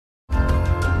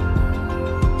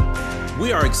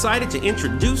We are excited to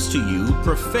introduce to you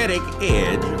Prophetic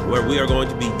Edge, where we are going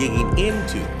to be digging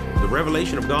into the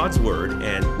revelation of God's Word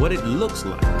and what it looks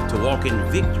like to walk in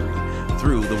victory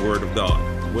through the Word of God.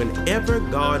 Whenever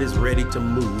God is ready to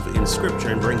move in Scripture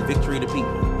and bring victory to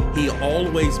people, He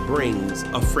always brings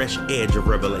a fresh edge of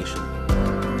revelation.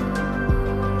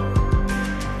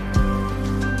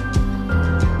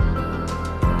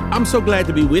 I'm so glad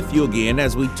to be with you again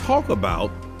as we talk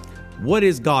about what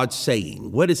is God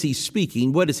saying? What is He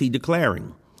speaking? What is He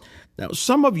declaring? Now,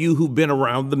 some of you who've been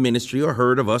around the ministry or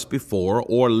heard of us before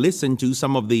or listened to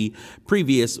some of the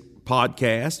previous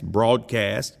podcast,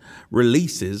 broadcast,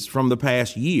 releases from the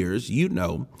past years, you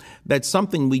know that's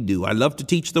something we do. I love to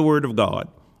teach the Word of God.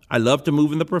 I love to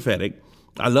move in the prophetic.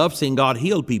 I love seeing God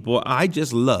heal people. I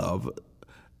just love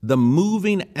the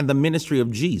moving and the ministry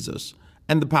of Jesus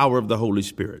and the power of the Holy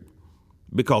Spirit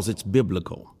because it's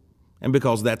biblical. And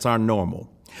because that's our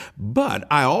normal. But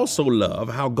I also love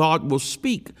how God will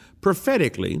speak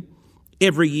prophetically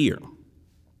every year.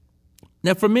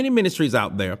 Now, for many ministries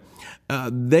out there,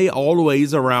 they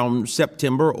always around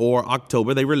September or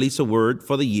October, they release a word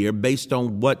for the year based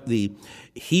on what the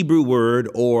Hebrew word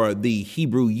or the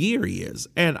Hebrew year is.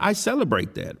 And I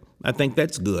celebrate that. I think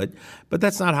that's good. But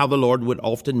that's not how the Lord would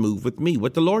often move with me.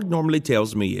 What the Lord normally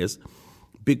tells me is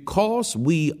because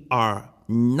we are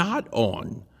not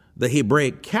on the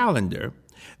Hebraic calendar,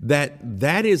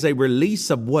 that is a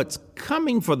release of what's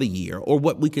coming for the year or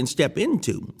what we can step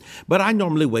into. But I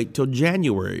normally wait till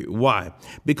January. Why?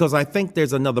 Because I think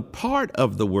there's another part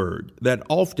of the word that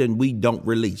often we don't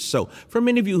release. So for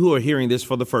many of you who are hearing this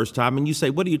for the first time and you say,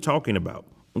 what are you talking about?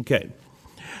 Okay.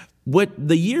 What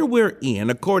the year we're in,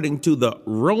 according to the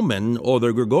Roman or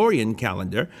the Gregorian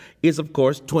calendar, is, of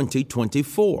course,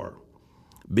 2024.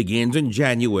 Begins in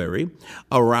January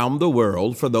around the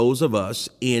world. For those of us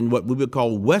in what we would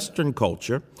call Western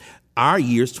culture, our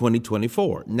year's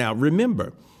 2024. Now,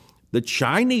 remember, the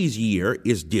Chinese year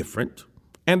is different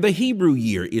and the Hebrew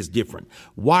year is different.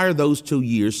 Why are those two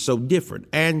years so different?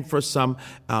 And for some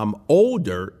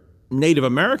older Native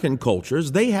American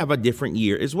cultures, they have a different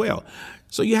year as well.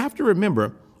 So you have to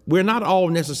remember, we're not all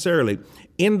necessarily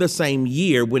in the same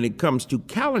year when it comes to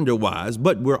calendar-wise,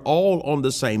 but we're all on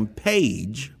the same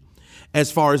page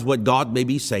as far as what God may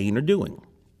be saying or doing.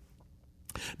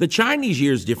 The Chinese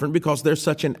year is different because they're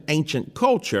such an ancient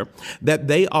culture that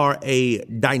they are a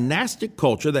dynastic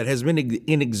culture that has been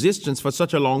in existence for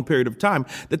such a long period of time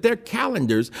that their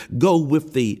calendars go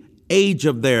with the age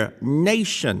of their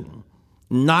nation,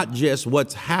 not just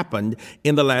what's happened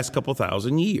in the last couple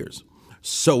thousand years.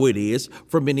 So it is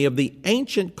for many of the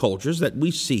ancient cultures that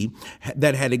we see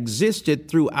that had existed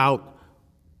throughout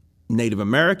Native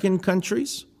American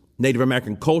countries, Native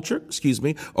American culture,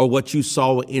 or what you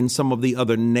saw in some of the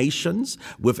other nations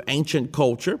with ancient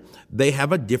culture. They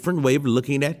have a different way of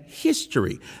looking at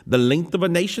history. The length of a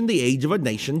nation, the age of a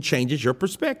nation changes your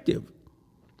perspective.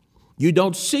 You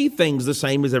don't see things the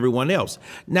same as everyone else.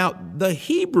 Now, the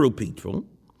Hebrew people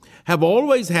have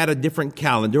always had a different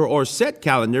calendar or set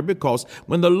calendar because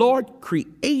when the Lord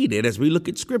created, as we look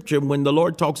at Scripture, when the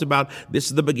Lord talks about this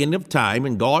is the beginning of time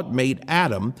and God made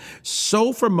Adam,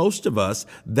 so for most of us,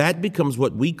 that becomes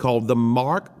what we call the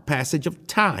mark passage of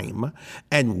time,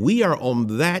 and we are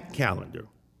on that calendar.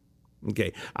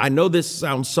 Okay, I know this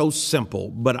sounds so simple,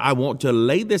 but I want to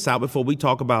lay this out before we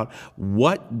talk about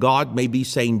what God may be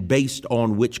saying based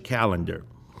on which calendar,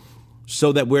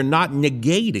 so that we're not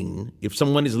negating, if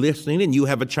someone is listening and you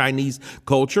have a Chinese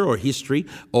culture or history,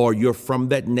 or you're from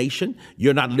that nation,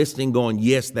 you're not listening going,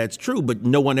 yes, that's true, but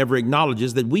no one ever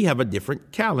acknowledges that we have a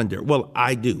different calendar. Well,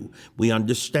 I do. We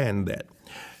understand that.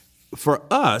 For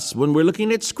us, when we're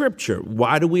looking at Scripture,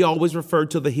 why do we always refer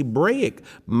to the Hebraic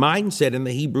mindset in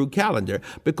the Hebrew calendar?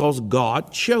 Because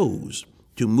God chose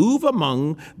to move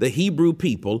among the Hebrew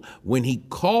people when He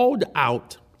called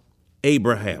out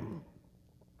Abraham.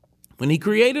 When He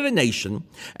created a nation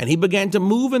and He began to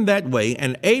move in that way,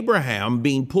 and Abraham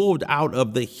being pulled out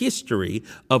of the history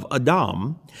of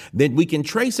Adam, then we can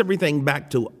trace everything back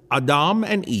to Adam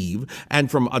and Eve, and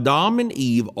from Adam and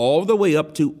Eve all the way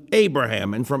up to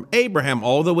Abraham, and from Abraham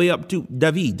all the way up to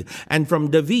David, and from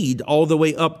David all the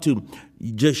way up to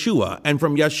Yeshua, and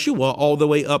from Yeshua all the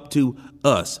way up to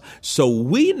us. So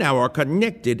we now are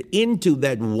connected into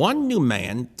that one new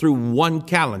man through one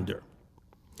calendar.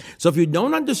 So if you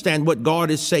don't understand what God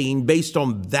is saying based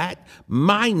on that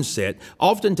mindset,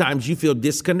 oftentimes you feel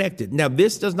disconnected. Now,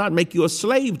 this does not make you a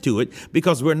slave to it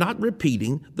because we're not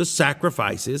repeating the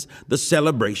sacrifices, the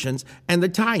celebrations, and the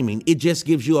timing. It just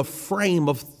gives you a frame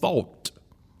of thought,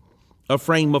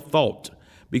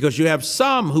 because you have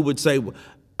some who would say,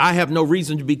 I have no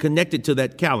reason to be connected to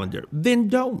that calendar. Then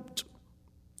don't.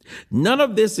 None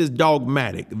of this is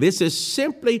dogmatic. This is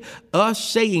simply us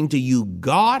saying to you,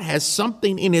 God has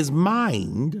something in his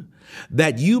mind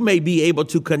that you may be able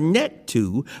to connect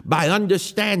to by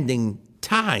understanding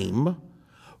time,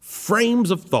 frames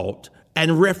of thought,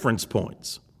 and reference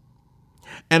points.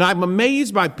 And I'm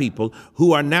amazed by people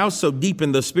who are now so deep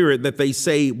in the spirit that they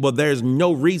say, well, there's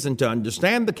no reason to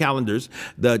understand the calendars,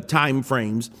 the time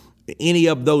frames, any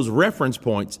of those reference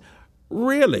points.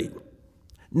 Really?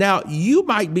 Now, you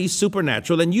might be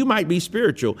supernatural and you might be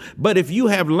spiritual, but if you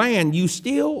have land, you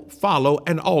still follow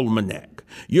an almanac.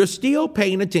 You're still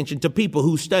paying attention to people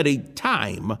who study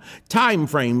time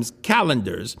frames,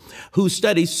 calendars, who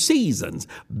study seasons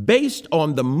based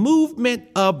on the movement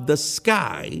of the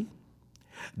sky,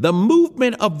 the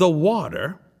movement of the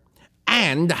water,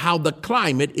 and how the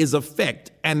climate is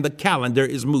affected and the calendar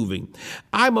is moving.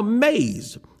 I'm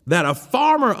amazed that a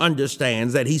farmer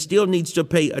understands that he still needs to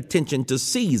pay attention to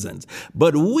seasons.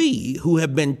 But we who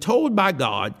have been told by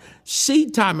God,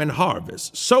 seed time and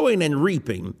harvest, sowing and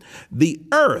reaping, the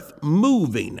earth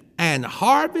moving and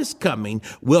harvest coming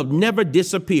will never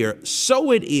disappear.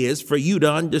 So it is for you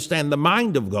to understand the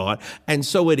mind of God, and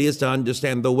so it is to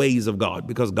understand the ways of God,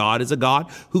 because God is a God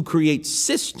who creates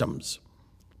systems,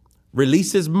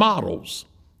 releases models,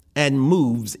 and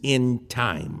moves in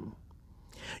time.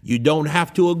 You don't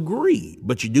have to agree,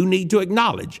 but you do need to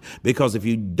acknowledge, because if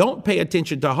you don't pay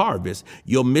attention to harvest,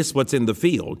 you'll miss what's in the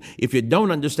field. If you don't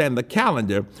understand the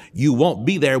calendar, you won't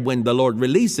be there when the Lord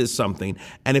releases something.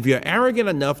 And if you're arrogant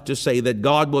enough to say that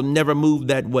God will never move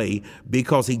that way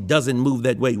because he doesn't move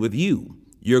that way with you,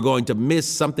 you're going to miss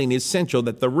something essential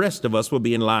that the rest of us will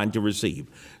be in line to receive.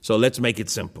 So let's make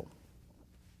it simple.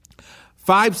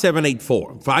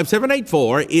 5784.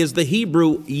 5784 is the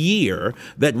Hebrew year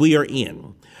that we are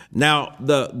in. Now,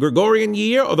 the Gregorian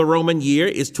year or the Roman year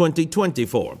is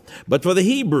 2024. But for the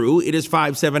Hebrew, it is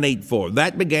 5784.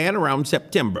 That began around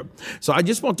September. So I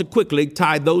just want to quickly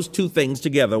tie those two things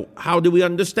together. How do we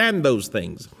understand those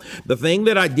things? The thing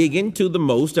that I dig into the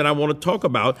most and I want to talk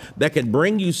about that can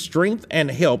bring you strength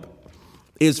and help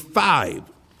is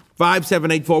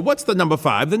 5784. What's the number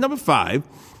 5? The number 5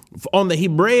 on the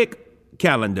Hebraic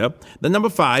calendar, the number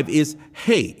 5 is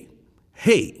Hey.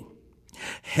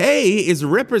 Hay is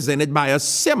represented by a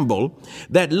symbol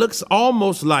that looks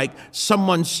almost like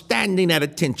someone standing at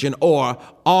attention or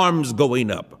arms going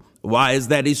up. Why is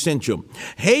that essential?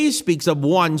 Hay speaks of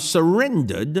one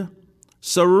surrendered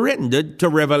to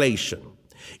revelation.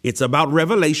 It's about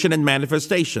revelation and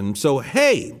manifestation. So,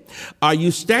 hey, are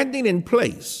you standing in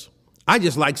place? I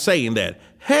just like saying that.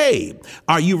 Hey,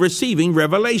 are you receiving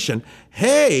revelation?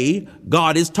 Hey,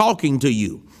 God is talking to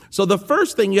you. So the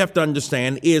first thing you have to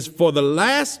understand is for the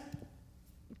last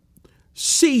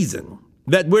season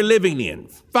that we're living in,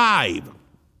 5,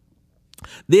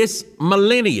 this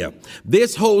millennia,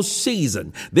 this whole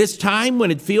season, this time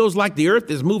when it feels like the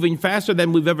earth is moving faster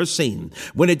than we've ever seen,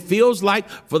 when it feels like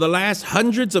for the last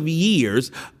hundreds of years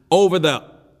over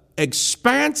the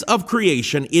expanse of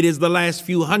creation, it is the last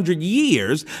few hundred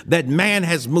years that man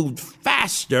has moved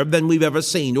faster than we've ever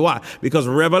seen. Why? Because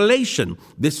revelation,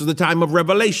 this is the time of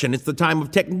revelation. It's the time of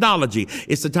technology.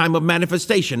 It's the time of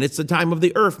manifestation. It's the time of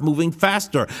the earth moving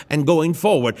faster and going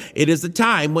forward. It is the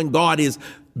time when God is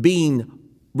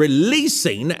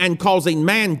releasing and causing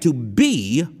man to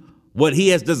be what he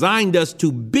has designed us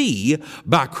to be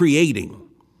by creating.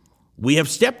 We have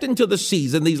stepped into the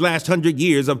season these last 100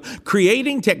 years of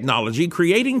creating technology,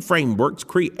 creating frameworks,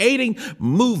 creating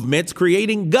movements,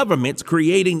 creating governments,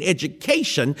 creating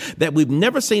education that we've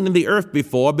never seen in the earth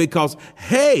before, because,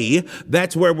 hey,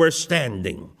 that's where we're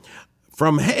standing.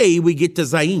 From hey, we get to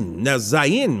Zayin. Now,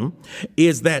 Zayin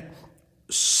is that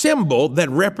symbol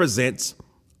that represents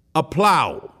a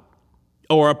plow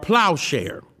or a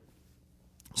plowshare.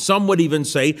 Some would even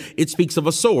say it speaks of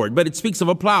a sword, but it speaks of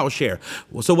a plowshare.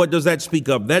 So what does that speak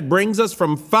of? That brings us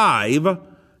from 5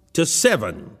 to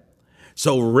 7.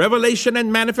 So revelation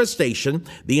and manifestation,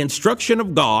 the instruction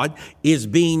of God, is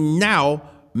being now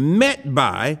met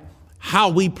by how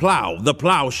we plow, the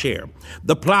plowshare,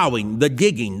 the plowing, the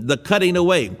digging, the cutting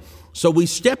away. So we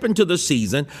step into the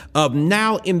season of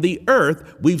now in the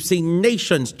earth, we've seen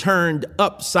nations turned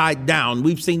upside down.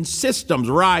 We've seen systems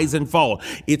rise and fall.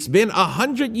 It's been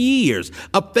 100 years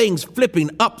of things flipping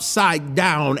upside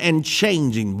down and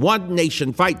changing. One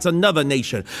nation fights another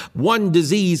nation. One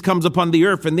disease comes upon the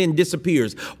earth and then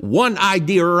disappears. One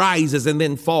idea rises and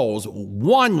then falls.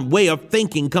 One way of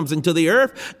thinking comes into the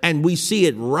earth and we see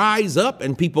it rise up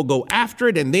and people go after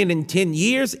it. And then in 10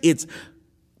 years, it's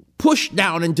pushed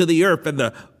down into the earth and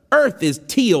the earth is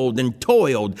tilled and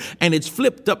toiled and it's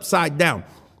flipped upside down.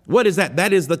 What is that?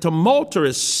 That is the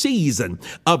tumultuous season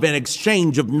of an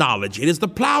exchange of knowledge. It is the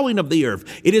plowing of the earth.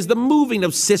 It is the moving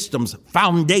of systems,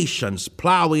 foundations,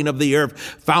 plowing of the earth,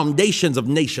 foundations of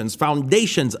nations,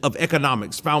 foundations of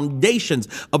economics, foundations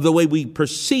of the way we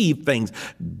perceive things,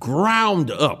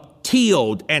 ground up,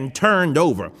 tilled and turned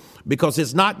over. Because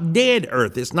it's not dead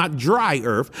earth, it's not dry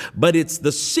earth, but it's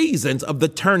the seasons of the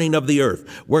turning of the earth,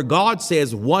 where God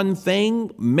says one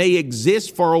thing may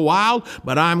exist for a while,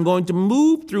 but I'm going to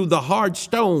move through the hard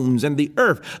stones and the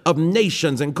earth of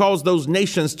nations and cause those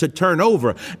nations to turn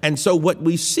over. And so what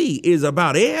we see is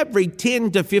about every 10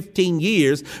 to 15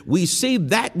 years, we see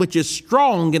that which is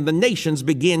strong in the nations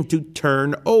begin to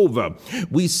turn over.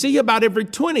 We see about every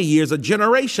 20 years, a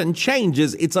generation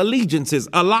changes its allegiances,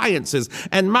 alliances,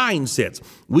 and mindsets.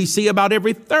 We see about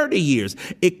every 30 years,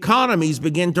 economies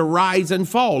begin to rise and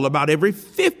fall. About every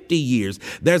 50 years,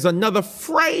 there's another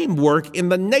framework in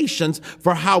the nations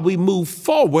for how we move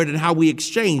forward and how we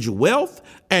exchange wealth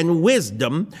and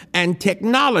wisdom and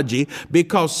technology,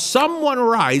 because someone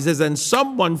rises and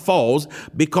someone falls,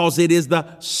 because it is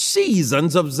the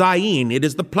seasons of Zion. It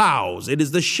is the plows. It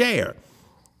is the share.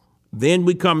 Then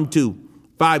we come to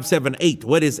 5, 7, 8.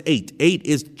 What is 8? 8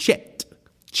 is Chet.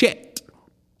 Chet.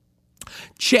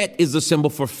 Chet is a symbol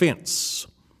for fence.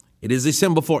 It is a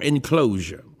symbol for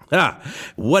enclosure.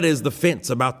 What is the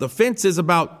fence about? The fence is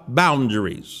about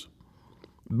boundaries.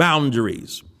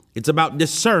 Boundaries. It's about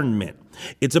discernment.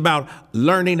 It's about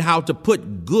learning how to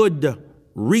put good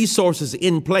resources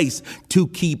in place to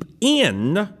keep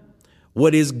in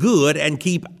what is good and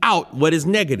keep out what is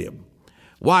negative.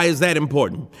 Why is that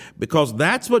important? Because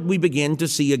that's what we begin to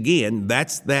see again.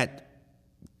 That's that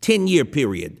 10-year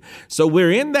period. So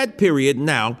we're in that period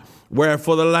now where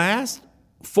for the last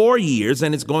 4 years,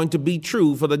 and it's going to be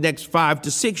true for the next 5 to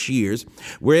 6 years,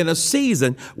 we're in a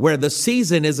season where the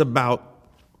season is about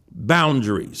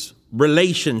boundaries,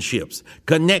 relationships,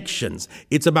 connections.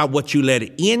 It's about what you let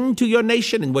into your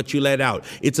nation and what you let out.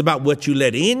 It's about what you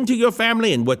let into your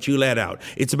family and what you let out.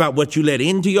 It's about what you let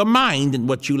into your mind and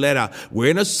what you let out. We're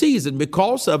in a season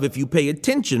because of, if you pay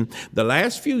attention, the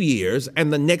last few years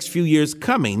and the next few years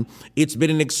coming, it's been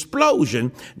an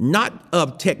explosion, not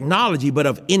of technology, but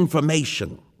of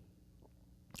information.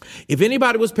 If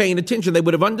anybody was paying attention, they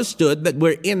would have understood that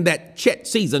we're in that Chet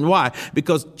season. Why?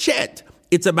 Because Chet,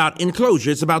 it's about enclosure.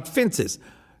 It's about fences.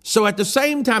 So at the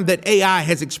same time that AI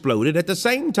has exploded, at the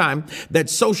same time that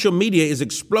social media is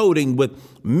exploding with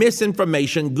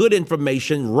misinformation, good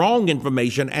information, wrong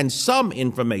information, and some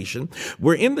information,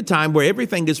 we're in the time where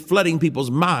everything is flooding people's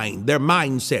mind, their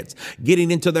mindsets, getting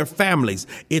into their families.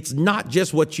 It's not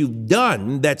just what you've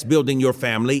done that's building your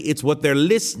family, it's what they're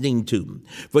listening to.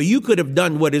 For you could have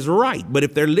done what is right, but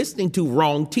if they're listening to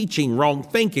wrong teaching, wrong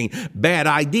thinking, bad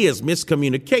ideas,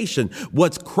 miscommunication,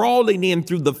 what's crawling in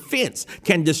through the fence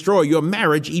can destroy your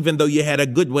marriage, even though you had a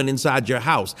good one inside your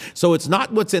house. So it's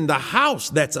not what's in the house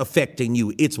that's affecting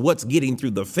you. It's what's getting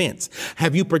through the fence.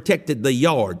 Have you protected the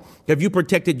yard? Have you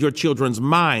protected your children's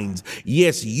minds?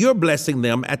 Yes, you're blessing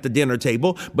them at the dinner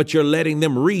table, but you're letting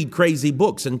them read crazy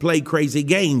books and play crazy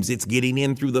games. It's getting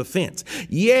in through the fence.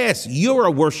 Yes, you're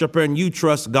a worshiper and you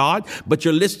trust God, but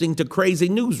you're listening to crazy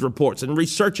news reports and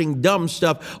researching dumb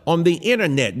stuff on the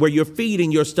internet where you're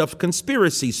feeding your stuff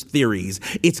conspiracy theories.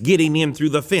 It's getting in through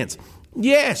the fence.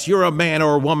 Yes, you're a man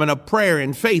or a woman of prayer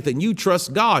and faith and you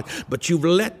trust God, but you've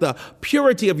let the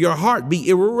purity of your heart be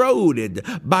eroded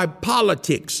by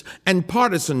politics and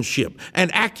partisanship and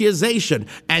accusation.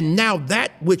 And now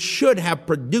that which should have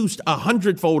produced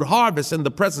 100-fold harvest in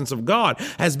the presence of God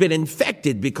has been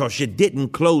infected because you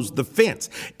didn't close the fence.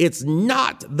 It's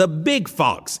not the big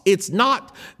fox. It's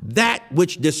not that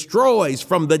which destroys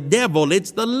from the devil.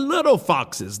 It's the little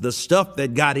foxes, the stuff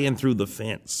that got in through the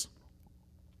fence.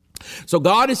 So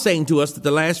God is saying to us that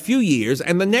the last few years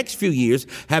and the next few years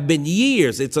have been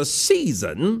years. It's a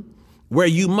season where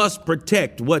you must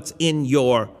protect what's in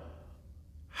your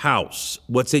house,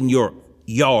 what's in your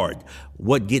yard,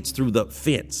 what gets through the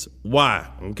fence. Why?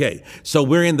 Okay. So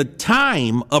we're in the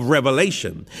time of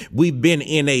revelation. We've been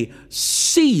in a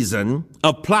season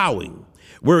of plowing.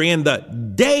 We're in the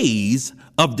days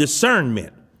of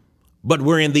discernment, but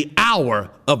we're in the hour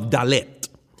of Dalet.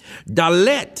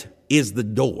 Dalet is the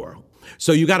door.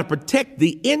 So you got to protect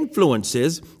the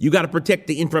influences. You got to protect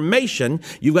the information.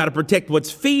 You got to protect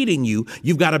what's feeding you.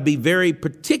 You've got to be very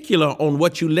particular on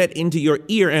what you let into your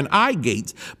ear and eye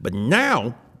gates. But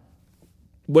now,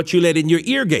 what you let in your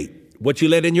ear gate, what you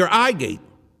let in your eye gate,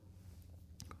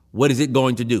 What is it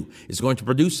going to do? It's going to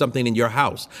produce something in your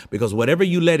house, because whatever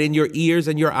you let in your ears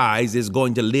and your eyes is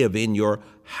going to live in your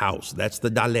house. That's the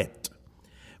dalet.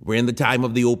 We're in the time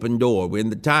of the open door. We're in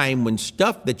the time when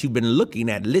stuff that you've been looking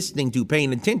at, listening to,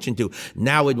 paying attention to,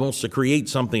 now it wants to create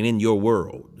something in your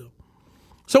world.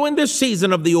 So in this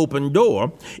season of the open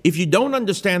door, if you don't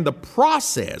understand the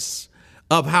process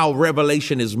of how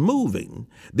revelation is moving,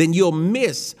 then you'll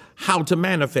miss how to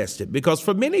manifest it. Because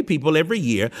for many people every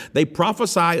year, they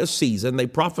prophesy a season, they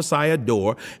prophesy a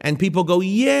door, and people go,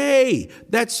 yay,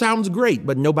 that sounds great,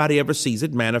 but nobody ever sees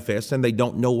it manifest, and they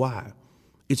don't know why.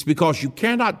 It's because you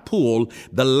cannot pull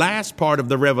the last part of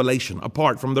the revelation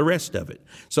apart from the rest of it.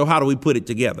 So how do we put it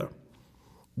together?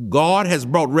 God has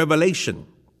brought revelation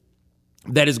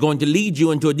that is going to lead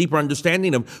you into a deeper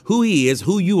understanding of who he is,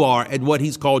 who you are, and what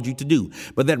he's called you to do.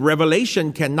 But that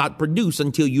revelation cannot produce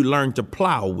until you learn to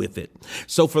plow with it.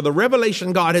 So for the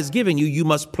revelation God has given you, you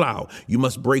must plow. You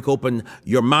must break open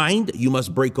your mind. You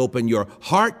must break open your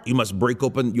heart. You must break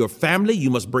open your family.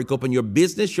 You must break open your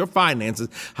business, your finances.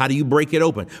 How do you break it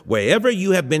open? Wherever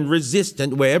you have been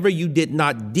resistant, wherever you did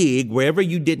not dig, wherever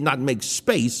you did not make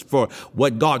space for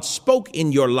what God spoke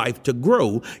in your life to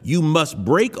grow, you must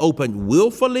break open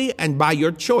willfully and by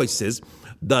your choices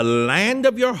the land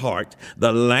of your heart,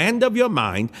 the land of your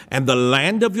mind, and the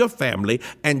land of your family,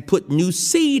 and put new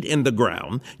seed in the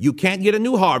ground. You can't get a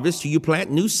new harvest till you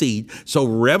plant new seed. So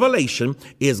revelation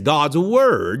is God's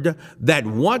word that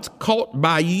once caught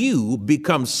by you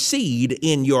becomes seed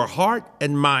in your heart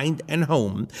and mind and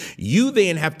home. You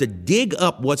then have to dig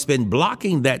up what's been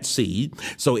blocking that seed.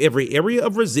 So every area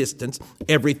of resistance,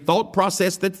 every thought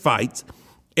process that fights,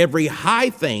 every high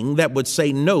thing that would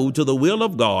say no to the will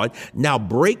of God, now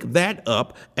break that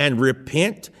up and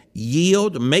repent,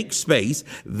 yield, make space.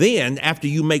 Then, after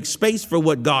you make space for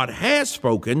what God has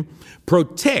spoken,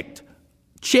 protect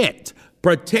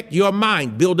your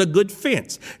mind, build a good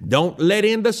fence. Don't let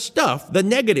in the stuff, the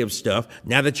negative stuff.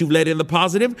 Now that you've let in the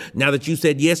positive, now that you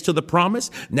said yes to the promise,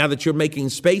 now that you're making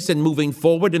space and moving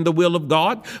forward in the will of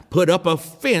God, put up a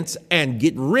fence and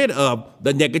get rid of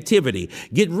the negativity.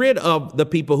 Get rid of the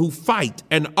people who fight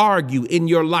and argue in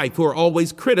your life, who are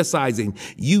always criticizing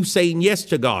you saying yes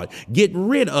to God. Get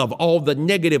rid of all the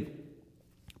negative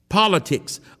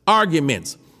politics,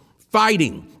 arguments,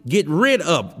 fighting. Get rid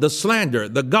of the slander,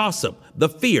 the gossip, the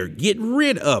fear. Get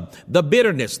rid of the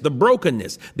bitterness, the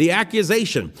brokenness, the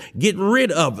accusation. Get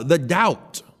rid of the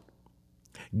doubt.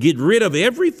 Get rid of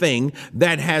everything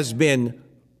that has been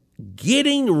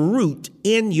getting root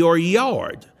in your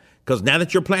yard. Because now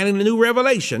that you're planning a new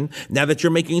revelation, now that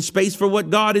you're making space for what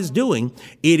God is doing,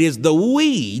 it is the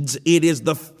weeds, it is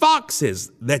the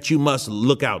foxes that you must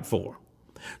look out for.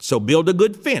 So build a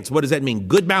good fence. What does that mean?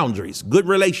 Good boundaries, good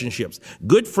relationships,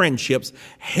 good friendships,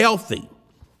 healthy.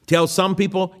 Tell some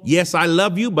people, yes, I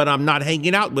love you, but I'm not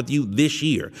hanging out with you this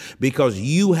year because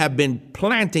you have been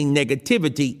planting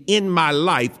negativity in my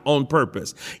life on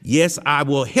purpose. Yes, I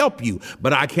will help you,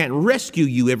 but I can't rescue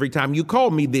you every time you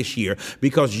call me this year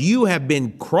because you have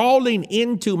been crawling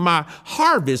into my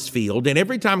harvest field. And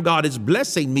every time God is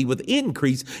blessing me with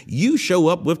increase, you show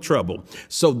up with trouble.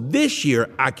 So this year,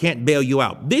 I can't bail you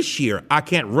out. This year, I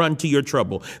can't run to your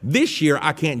trouble. This year,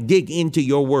 I can't dig into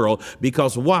your world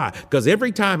because why? Because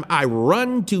every time I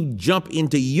run to jump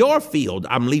into your field,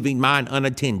 I'm leaving mine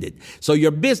unattended. So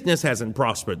your business hasn't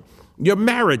prospered. Your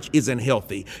marriage isn't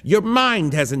healthy. Your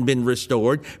mind hasn't been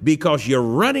restored because you're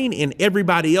running in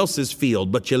everybody else's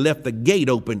field, but you left the gate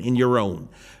open in your own.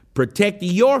 Protect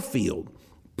your field.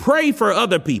 Pray for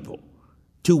other people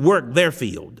to work their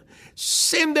field.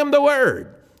 Send them the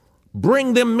word.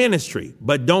 Bring them ministry,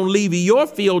 but don't leave your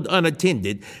field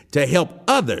unattended to help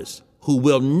others who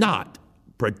will not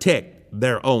protect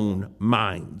their own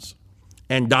minds.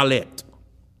 And dalet.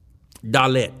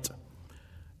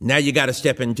 Now you got to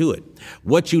step into it.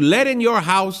 What you let in your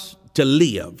house to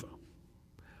live,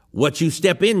 what you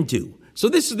step into. So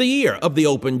this is the year of the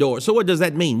open door. So what does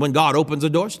that mean? When God opens a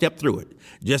door, step through it.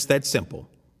 Just that simple.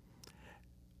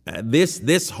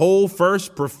 This whole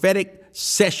first prophetic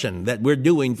session that we're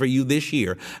doing for you this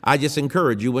year, I just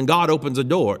encourage you, when God opens a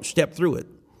door, step through it.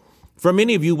 For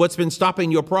many of you, what's been stopping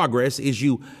your progress is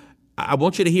I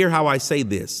want you to hear how I say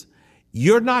this.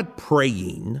 You're not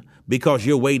praying because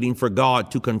you're waiting for God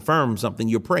to confirm something.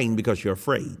 You're praying because you're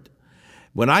afraid.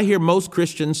 When I hear most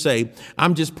Christians say,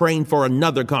 I'm just praying for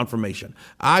another confirmation,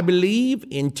 I believe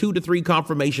in 2 to 3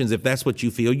 confirmations if that's what you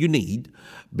feel you need,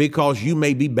 because you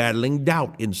may be battling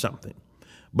doubt in something.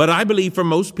 But I believe for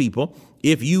most people,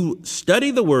 if you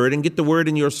study the word and get the word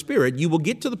in your spirit, you will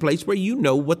get to the place where you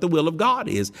know what the will of God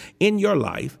is in your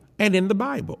life and in the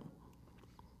Bible.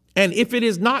 And if it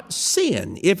is not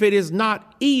sin, if it is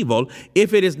not evil,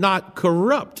 if it is not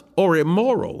corrupt or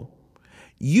immoral,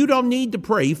 you don't need to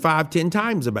pray 5, 10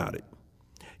 times about it.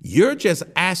 You're just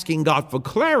asking God for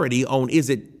clarity on, is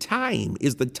it time?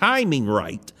 Is the timing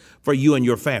right for you and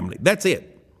your family? That's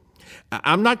it.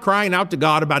 I'm not crying out to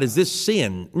God about, is this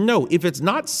sin? No, if it's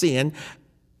not sin,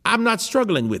 I'm not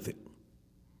struggling with it.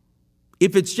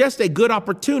 If it's just a good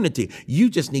opportunity, you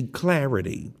just need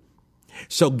clarity.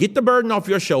 So get the burden off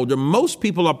your shoulder. Most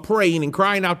people are praying and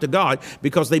crying out to God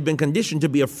because they've been conditioned to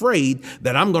be afraid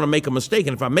that I'm going to make a mistake.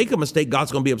 And if I make a mistake,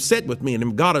 God's going to be upset with me. And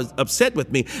if God is upset with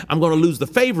me, I'm going to lose the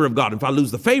favor of God. If I lose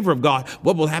the favor of God,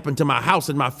 what will happen to my house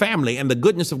and my family? And the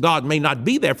goodness of God may not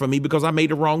be there for me because I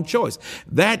made a wrong choice.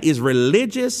 That is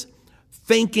religious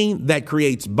thinking that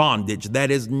creates bondage.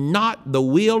 That is not the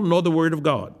will nor the word of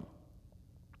God.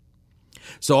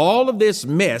 So all of this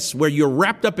mess where you're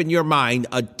wrapped up in your mind,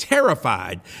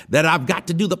 terrified that I've got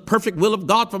to do the perfect will of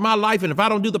God for my life. And if I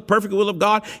don't do the perfect will of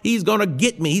God, he's going to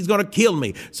get me. He's going to kill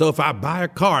me. So if I buy a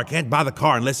car, I can't buy the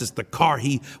car unless it's the car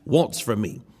he wants for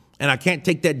me. And I can't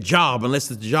take that job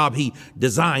unless it's the job he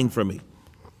designed for me.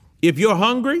 If you're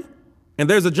hungry and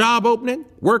there's a job opening,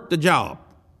 work the job.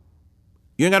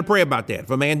 You ain't got to pray about that. If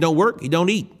a man don't work, he don't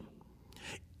eat.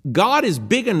 God is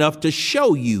big enough to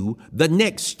show you the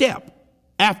next step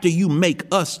after you make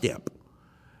a step.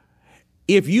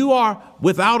 If you are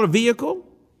without a vehicle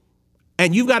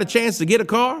and you've got a chance to get a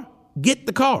car, get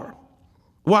the car.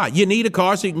 Why? You need a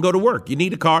car so you can go to work. You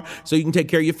need a car so you can take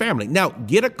care of your family. Now,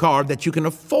 get a car that you can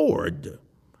afford.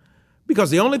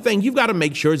 Because the only thing you've got to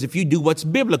make sure is if you do what's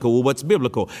biblical, well, what's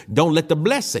biblical. Don't let the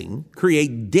blessing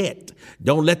create debt.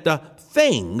 Don't let the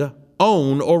thing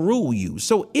own or rule you.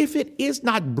 So if it is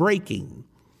not breaking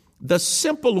the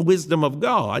simple wisdom of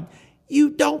God, you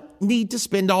don't need to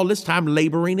spend all this time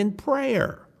laboring in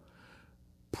prayer.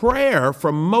 Prayer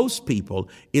for most people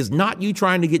is not you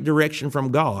trying to get direction from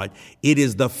God. It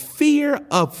is the fear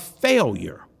of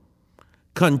failure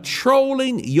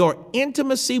controlling your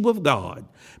intimacy with God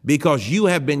because you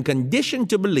have been conditioned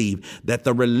to believe that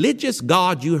the religious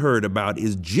God you heard about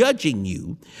is judging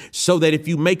you so that if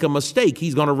you make a mistake,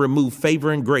 he's going to remove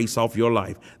favor and grace off your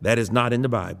life. That is not in the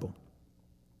Bible.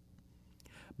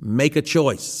 Make a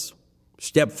choice.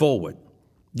 Step forward.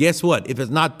 Guess what? If it's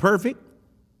not perfect,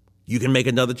 you can make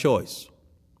another choice.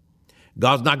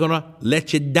 God's not going to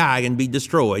let you die and be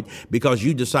destroyed because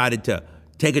you decided to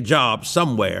take a job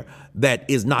somewhere that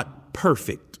is not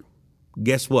perfect.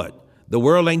 Guess what? The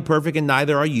world ain't perfect and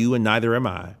neither are you and neither am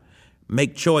I.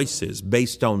 Make choices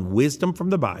based on wisdom from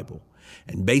the Bible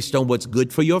and based on what's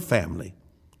good for your family.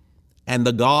 And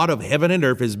the God of heaven and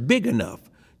earth is big enough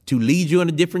to lead you in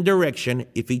a different direction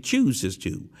if he chooses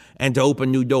to, and to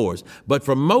open new doors. But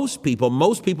for most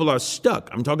people are stuck.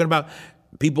 I'm talking about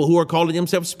people who are calling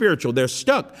themselves spiritual. They're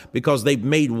stuck because they've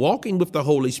made walking with the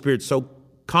Holy Spirit so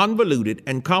convoluted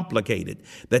and complicated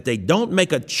that they don't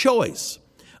make a choice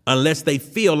unless they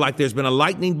feel like there's been a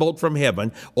lightning bolt from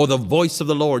heaven or the voice of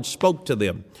the Lord spoke to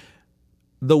them.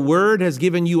 The word has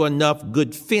given you enough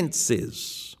good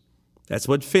fences. That's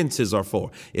what fences are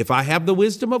for. If I have the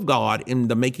wisdom of God in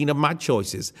the making of my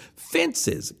choices,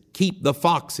 fences keep the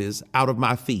foxes out of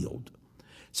my field.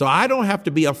 So I don't have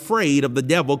to be afraid of the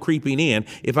devil creeping in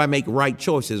if I make right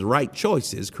choices. Right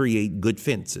choices create good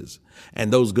fences.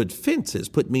 And those good fences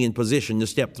put me in position to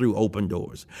step through open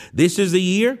doors. This is the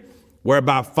year where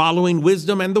by following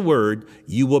wisdom and the word,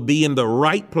 you will be in the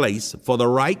right place for the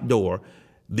right door.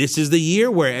 This is the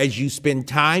year where as you spend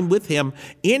time with him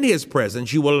in his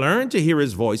presence, you will learn to hear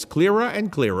his voice clearer and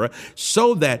clearer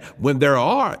so that when there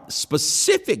are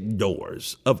specific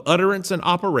doors of utterance and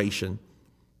operation,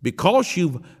 because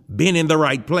you've been in the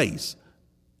right place,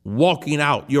 walking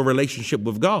out your relationship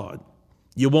with God,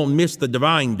 you won't miss the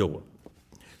divine door.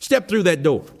 Step through that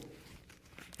door.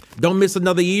 Don't miss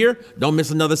another year. Don't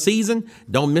miss another season.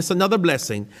 Don't miss another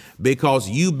blessing because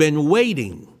you've been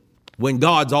waiting when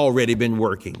God's already been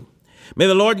working. May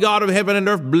the Lord God of heaven and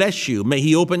earth bless you. May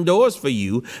he open doors for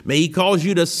you. May he cause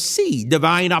you to see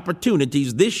divine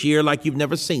opportunities this year like you've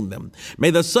never seen them.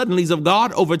 May the suddenlies of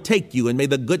God overtake you, and may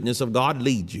the goodness of God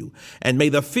lead you. And may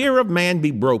the fear of man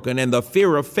be broken and the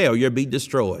fear of failure be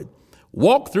destroyed.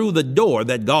 Walk through the door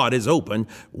that God has opened.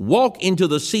 Walk into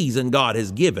the season God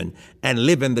has given and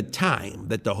live in the time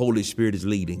that the Holy Spirit is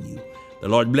leading you. The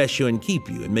Lord bless you and keep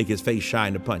you and make his face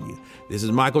shine upon you. This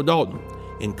is Michael Dalton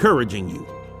encouraging you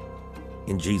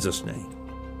in Jesus' name.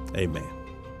 Amen.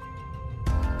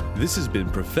 This has been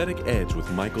Prophetic Edge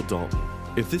with Michael Dalton.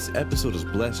 If this episode has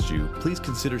blessed you, please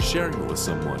consider sharing it with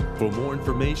someone. For more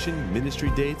information,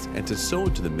 ministry dates, and to sow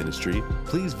into the ministry,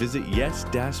 please visit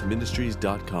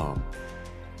yes-ministries.com.